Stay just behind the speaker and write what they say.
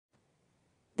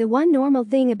The one normal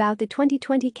thing about the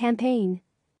 2020 campaign.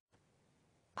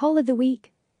 Poll of the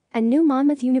week. A new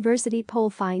Monmouth University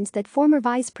poll finds that former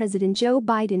Vice President Joe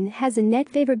Biden has a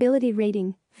net favorability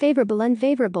rating,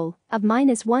 favorable-unfavorable, of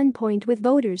 -1 point with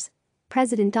voters.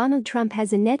 President Donald Trump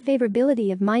has a net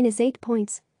favorability of -8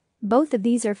 points. Both of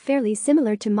these are fairly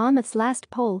similar to Monmouth's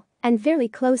last poll and fairly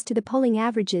close to the polling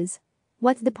averages.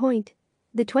 What's the point?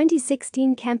 The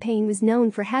 2016 campaign was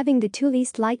known for having the two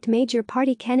least liked major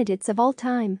party candidates of all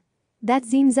time. That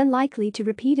seems unlikely to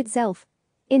repeat itself.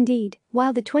 Indeed,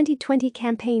 while the 2020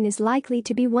 campaign is likely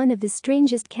to be one of the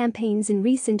strangest campaigns in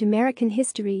recent American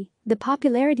history, the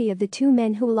popularity of the two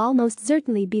men who will almost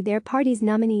certainly be their party's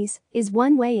nominees is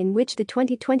one way in which the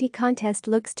 2020 contest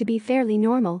looks to be fairly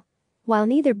normal. While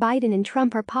neither Biden and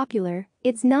Trump are popular,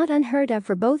 it's not unheard of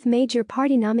for both major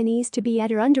party nominees to be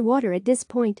at or underwater at this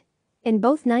point. In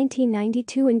both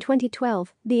 1992 and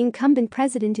 2012, the incumbent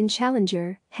president and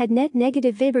challenger had net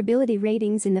negative favorability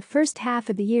ratings in the first half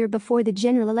of the year before the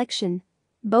general election.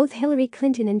 Both Hillary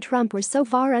Clinton and Trump were so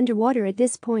far underwater at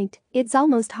this point, it's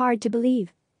almost hard to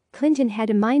believe. Clinton had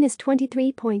a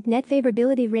 -23-point net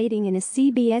favorability rating in a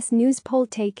CBS News poll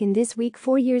taken this week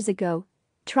 4 years ago.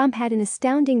 Trump had an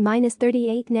astounding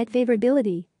 -38 net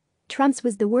favorability. Trump's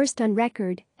was the worst on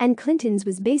record, and Clinton's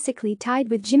was basically tied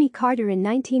with Jimmy Carter in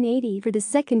 1980 for the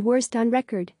second worst on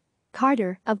record.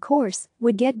 Carter, of course,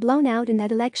 would get blown out in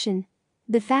that election.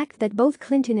 The fact that both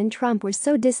Clinton and Trump were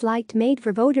so disliked made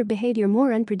for voter behavior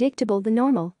more unpredictable than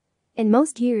normal. In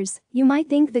most years, you might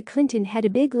think that Clinton had a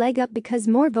big leg up because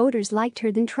more voters liked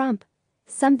her than Trump.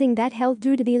 Something that held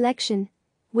through to the election.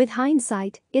 With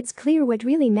hindsight, it's clear what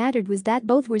really mattered was that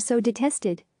both were so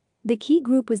detested. The key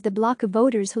group was the bloc of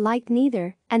voters who liked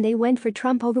neither, and they went for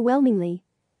Trump overwhelmingly.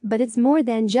 But it's more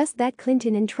than just that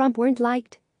Clinton and Trump weren't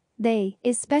liked. They,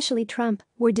 especially Trump,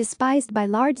 were despised by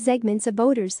large segments of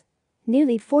voters.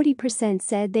 Nearly 40%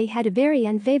 said they had a very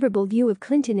unfavorable view of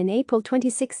Clinton in April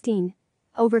 2016.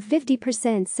 Over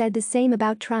 50% said the same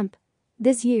about Trump.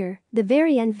 This year, the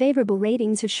very unfavorable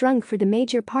ratings have shrunk for the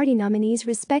major party nominees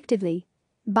respectively.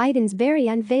 Biden's very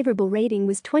unfavorable rating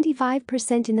was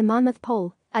 25% in the Monmouth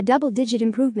poll, a double-digit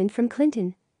improvement from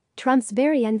Clinton. Trump's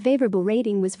very unfavorable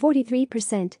rating was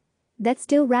 43%. That's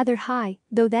still rather high,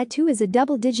 though that too is a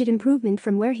double-digit improvement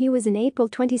from where he was in April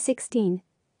 2016.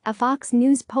 A Fox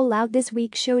News poll out this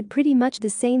week showed pretty much the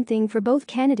same thing for both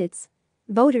candidates.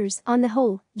 Voters, on the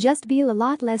whole, just feel a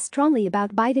lot less strongly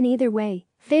about Biden either way,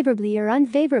 favorably or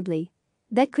unfavorably.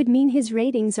 That could mean his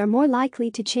ratings are more likely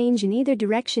to change in either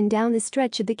direction down the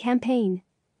stretch of the campaign.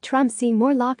 Trump seemed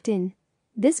more locked in.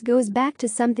 This goes back to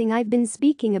something I've been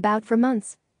speaking about for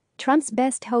months. Trump's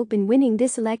best hope in winning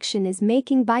this election is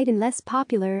making Biden less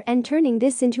popular and turning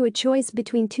this into a choice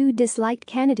between two disliked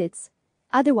candidates.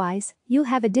 Otherwise,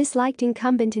 you'll have a disliked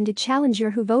incumbent and a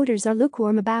challenger who voters are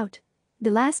lukewarm about.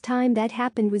 The last time that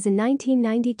happened was in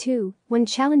 1992, when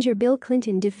challenger Bill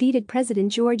Clinton defeated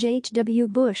President George H.W.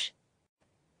 Bush.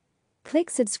 Click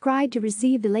subscribe to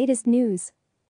receive the latest news.